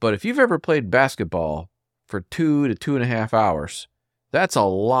 but if you've ever played basketball for 2 to 2.5 hours, that's a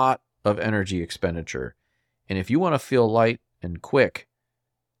lot of energy expenditure. And if you want to feel light and quick,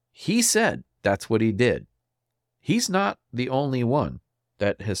 he said that's what he did. He's not the only one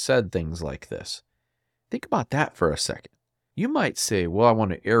that has said things like this. Think about that for a second. You might say, well, I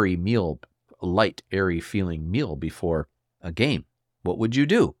want an airy meal, a light, airy feeling meal before a game. What would you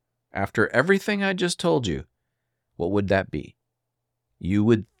do? After everything I just told you, what would that be? You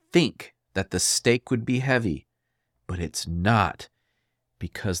would think that the steak would be heavy, but it's not,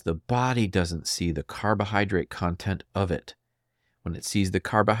 because the body doesn't see the carbohydrate content of it. When it sees the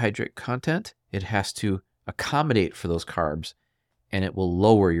carbohydrate content, it has to accommodate for those carbs, and it will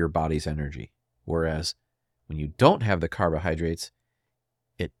lower your body's energy. Whereas when you don't have the carbohydrates,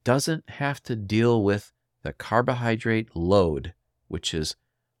 it doesn't have to deal with the carbohydrate load, which is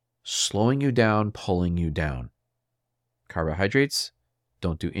slowing you down, pulling you down. Carbohydrates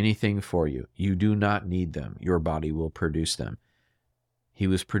don't do anything for you. You do not need them. Your body will produce them. He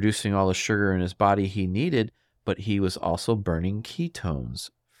was producing all the sugar in his body he needed, but he was also burning ketones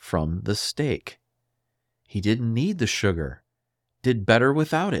from the steak. He didn't need the sugar. Did better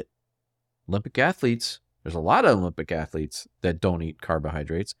without it. Olympic athletes, there's a lot of Olympic athletes that don't eat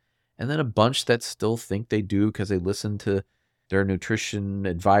carbohydrates, and then a bunch that still think they do because they listen to their nutrition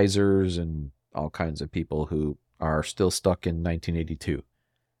advisors and all kinds of people who are still stuck in 1982.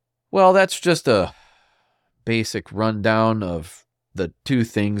 Well, that's just a basic rundown of the two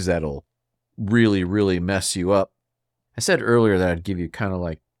things that'll really, really mess you up. I said earlier that I'd give you kind of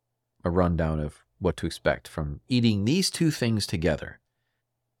like a rundown of what to expect from eating these two things together.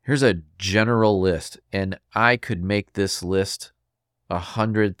 Here's a general list, and I could make this list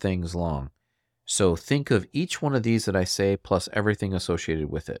 100 things long. So think of each one of these that I say plus everything associated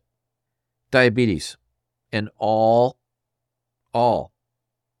with it. Diabetes and all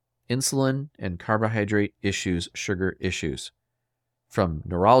insulin and carbohydrate issues, sugar issues, from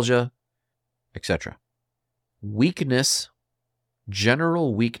neuralgia, etc. Weakness,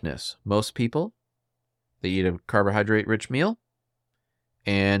 general weakness. Most people, they eat a carbohydrate-rich meal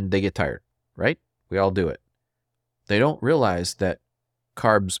and they get tired, right? We all do it. They don't realize that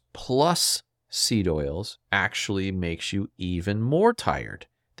carbs plus seed oils actually makes you even more tired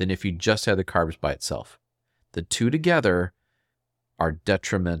than if you just had the carbs by itself. The two together are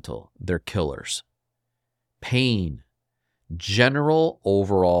detrimental. They're killers. Pain. General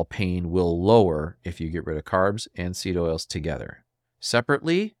overall pain will lower if you get rid of carbs and seed oils together.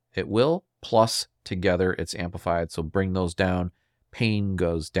 Separately, it will. Plus, together, it's amplified. So bring those down. Pain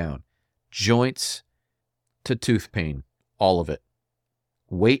goes down. Joints to tooth pain. All of it.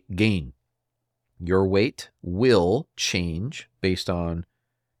 Weight gain. Your weight will change based on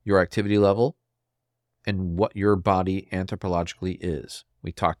your activity level and what your body anthropologically is.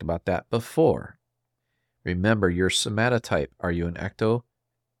 We talked about that before. Remember your somatotype. Are you an ecto,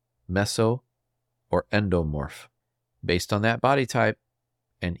 meso, or endomorph? Based on that body type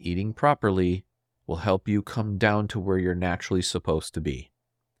and eating properly will help you come down to where you're naturally supposed to be.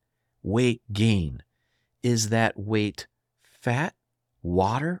 Weight gain. Is that weight fat,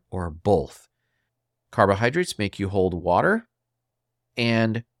 water, or both? Carbohydrates make you hold water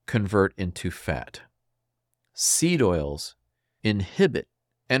and convert into fat. Seed oils inhibit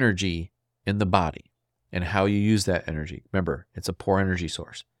energy in the body and how you use that energy. Remember, it's a poor energy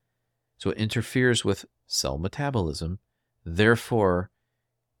source. So it interferes with cell metabolism. Therefore,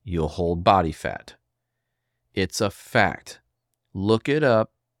 you'll hold body fat. It's a fact. Look it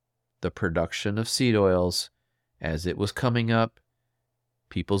up. The production of seed oils, as it was coming up,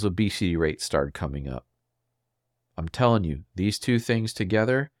 people's obesity rates started coming up. I'm telling you, these two things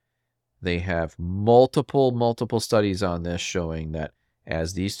together, they have multiple studies on this showing that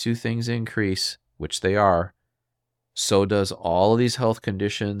as these two things increase, which they are, so does all of these health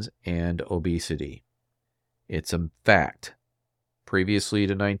conditions and obesity. It's a fact. Previously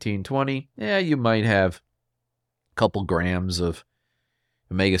to 1920, you might have a couple grams of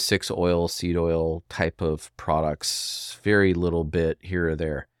omega-6 oil, seed oil type of products, very little bit here or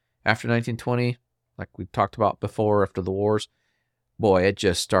there. After 1920, like we talked about before, after the wars, boy, it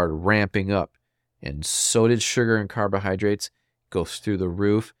just started ramping up. And so did sugar and carbohydrates. Goes through the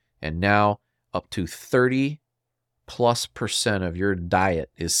roof. And now up to 30+% of your diet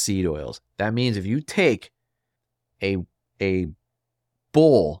is seed oils. That means if you take a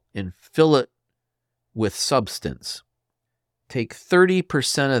bowl and fill it with substance, take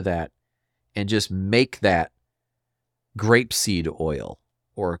 30% of that and just make that grapeseed oil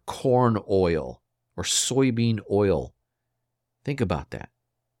or corn oil or soybean oil. Think about that.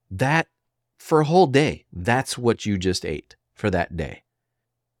 That, for a whole day, that's what you just ate for that day.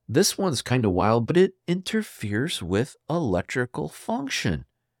 This one's kind of wild, but it interferes with electrical function.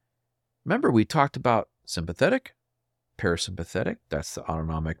 Remember, we talked about sympathetic, parasympathetic, that's the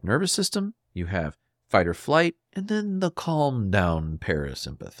autonomic nervous system. You have fight or flight, and then the calm down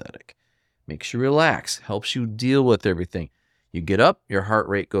parasympathetic. Makes you relax, helps you deal with everything. You get up, your heart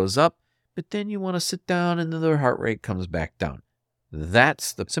rate goes up, but then you want to sit down and then the heart rate comes back down.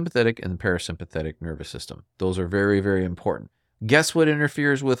 That's the sympathetic and parasympathetic nervous system. Those are very, very important. Guess what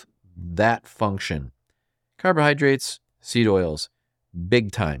interferes with that function? Carbohydrates, seed oils,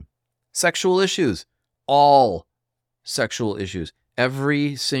 big time. Sexual issues, all sexual issues.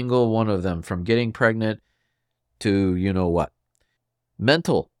 Every single one of them, from getting pregnant to you know what.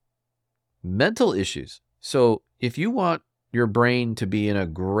 Mental issues. So if you want your brain to be in a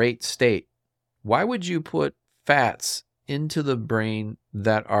great state, why would you put fats into the brain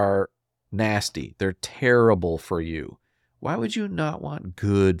that are nasty? They're terrible for you. Why would you not want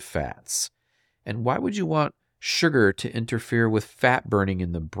good fats? And why would you want sugar to interfere with fat burning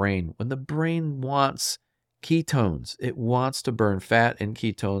in the brain when the brain wants ketones? It wants to burn fat and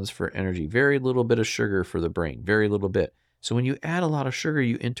ketones for energy. Very little bit of sugar for the brain, very little bit. So when you add a lot of sugar,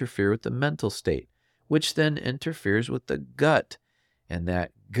 you interfere with the mental state, which then interferes with the gut. And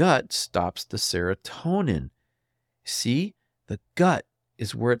that gut stops the serotonin. See, the gut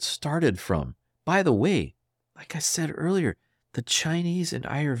is where it started from. By the way, like I said earlier, the Chinese and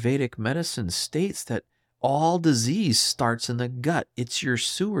Ayurvedic medicine states that all disease starts in the gut. It's your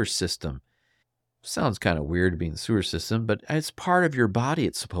sewer system. Sounds kind of weird being the sewer system, but it's part of your body.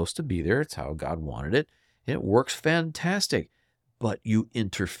 It's supposed to be there. It's how God wanted it. It works fantastic. But you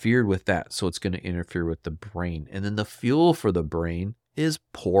interfered with that, so it's going to interfere with the brain. And then the fuel for the brain is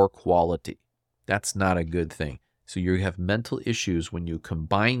poor quality. That's not a good thing. So you have mental issues when you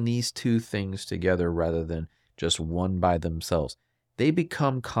combine these two things together rather than just one by themselves. They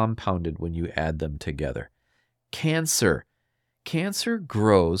become compounded when you add them together. Cancer. Cancer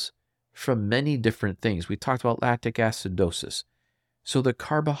grows from many different things. We talked about lactic acidosis. So the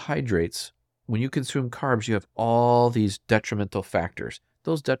carbohydrates, when you consume carbs, you have all these detrimental factors.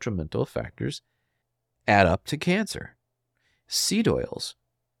 Those detrimental factors add up to cancer. Seed oils,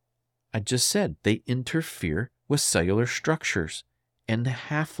 I just said, they interfere with cellular structures and the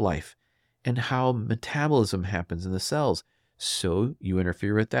half-life and how metabolism happens in the cells. So you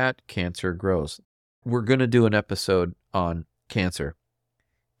interfere with that, cancer grows. We're going to do an episode on cancer.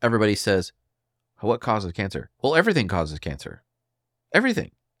 Everybody says, what causes cancer? Well, everything causes cancer.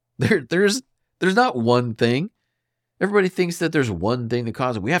 Everything. There's not one thing. Everybody thinks that there's one thing that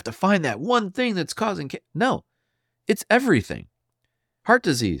causes it. We have to find that one thing that's causing cancer. No, it's everything. Heart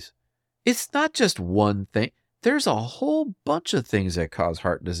disease. It's not just one thing. There's a whole bunch of things that cause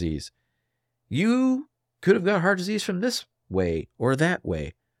heart disease. You could have got heart disease from this way or that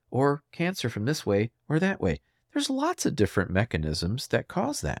way, or cancer from this way or that way. There's lots of different mechanisms that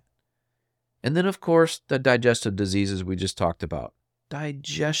cause that. And then, of course, the digestive diseases we just talked about.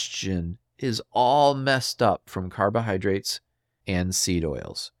 Digestion is all messed up from carbohydrates and seed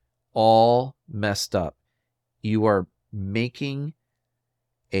oils. All messed up. You are making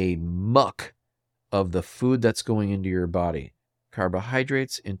a muck of the food that's going into your body.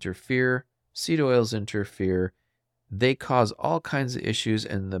 Carbohydrates interfere, seed oils interfere. They cause all kinds of issues,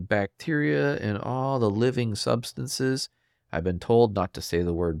 and the bacteria and all the living substances, I've been told not to say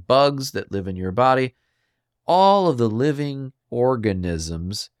the word bugs that live in your body, all of the living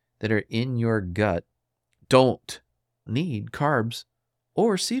organisms that are in your gut don't need carbs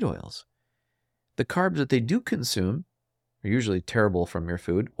or seed oils. The carbs that they do consume are usually terrible from your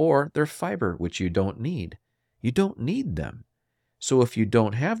food, or they're fiber, which you don't need. You don't need them. So if you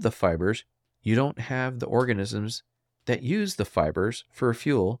don't have the fibers, you don't have the organisms that use the fibers for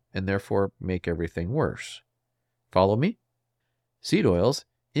fuel and therefore make everything worse. Follow me? Seed oils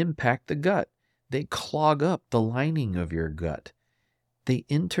impact the gut. They clog up the lining of your gut. They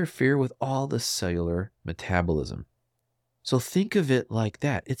interfere with all the cellular metabolism. So think of it like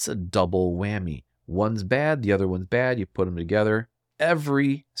that. It's a double whammy. One's bad, the other one's bad. You put them together.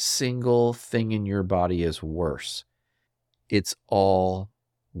 Every single thing in your body is worse. It's all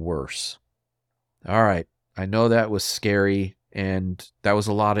worse. All right. I know that was scary and that was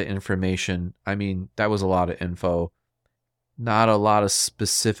a lot of information. I mean, that was a lot of info. Not a lot of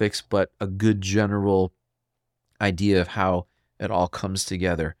specifics, but a good general idea of how it all comes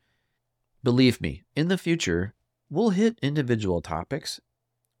together. Believe me, in the future, we'll hit individual topics.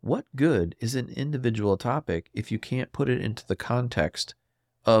 What good is an individual topic if you can't put it into the context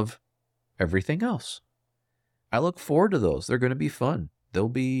of everything else? I look forward to those. They're going to be fun. They'll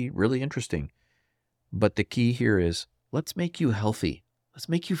be really interesting. But the key here is, let's make you healthy. Let's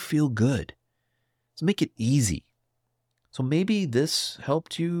make you feel good. Let's make it easy. So maybe this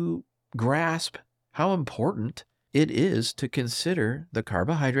helped you grasp how important it is to consider the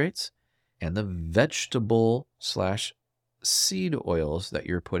carbohydrates and the vegetable/seed oils that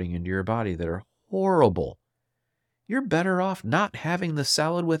you're putting into your body that are horrible. You're better off not having the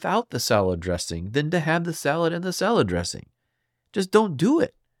salad without the salad dressing than to have the salad and the salad dressing. Just don't do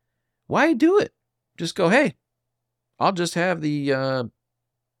it. Why do it? Just go, hey, I'll just have the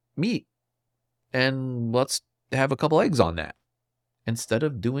meat and let's have a couple eggs on that, instead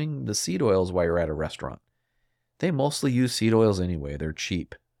of doing the seed oils while you're at a restaurant. They mostly use seed oils anyway. They're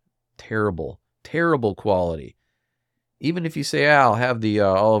cheap. Terrible, terrible quality. Even if you say, I'll have the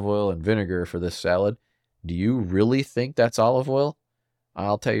olive oil and vinegar for this salad, do you really think that's olive oil?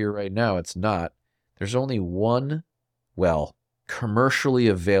 I'll tell you right now, it's not. There's only one, commercially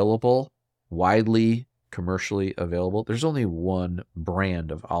available, widely commercially available. There's only one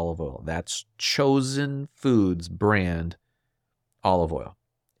brand of olive oil. That's Chosen Foods brand olive oil.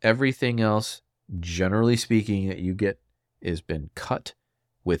 Everything else, generally speaking, that you get has been cut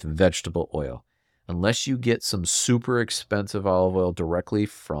with vegetable oil. Unless you get some super expensive olive oil directly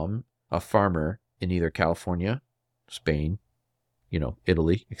from a farmer in either California, Spain,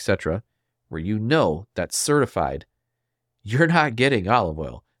 Italy, etc., where that's certified, you're not getting olive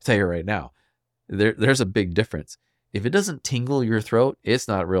oil. I'll tell you right now, there's a big difference. If it doesn't tingle your throat, it's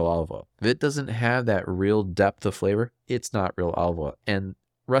not real olive oil. If it doesn't have that real depth of flavor, it's not real olive oil. And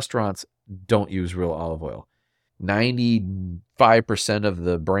restaurants don't use real olive oil. 95% of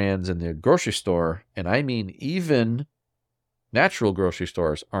the brands in the grocery store, and I mean even natural grocery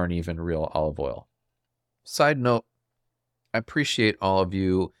stores, aren't even real olive oil. Side note, I appreciate all of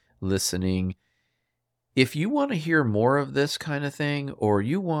you listening. If you want to hear more of this kind of thing, or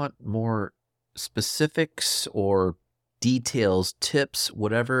you want more specifics or details, tips,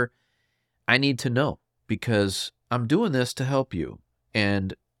 whatever, I need to know, because I'm doing this to help you,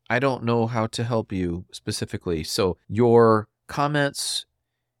 and I don't know how to help you specifically. So your comments,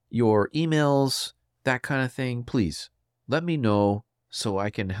 your emails, that kind of thing, please let me know so I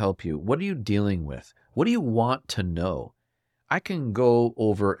can help you. What are you dealing with? What do you want to know? I can go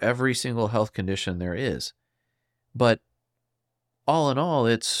over every single health condition there is, but all in all,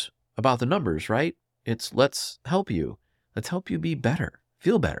 it's about the numbers, right? It's let's help you. Let's help you be better,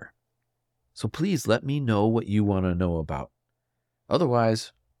 feel better. So please let me know what you want to know about.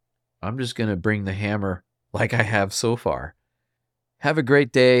 Otherwise, I'm just going to bring the hammer like I have so far. Have a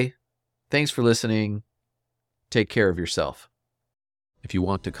great day. Thanks for listening. Take care of yourself. If you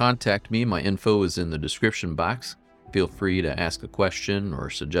want to contact me, my info is in the description box. Feel free to ask a question or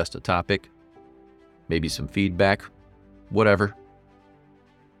suggest a topic, maybe some feedback, whatever.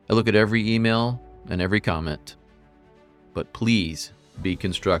 I look at every email and every comment, but please be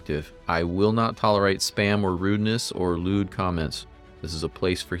constructive. I will not tolerate spam or rudeness or lewd comments. This is a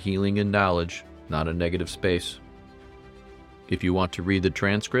place for healing and knowledge, not a negative space. If you want to read the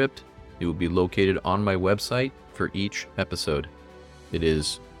transcript, it will be located on my website for each episode. It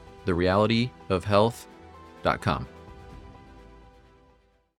is therealityofhealth.com.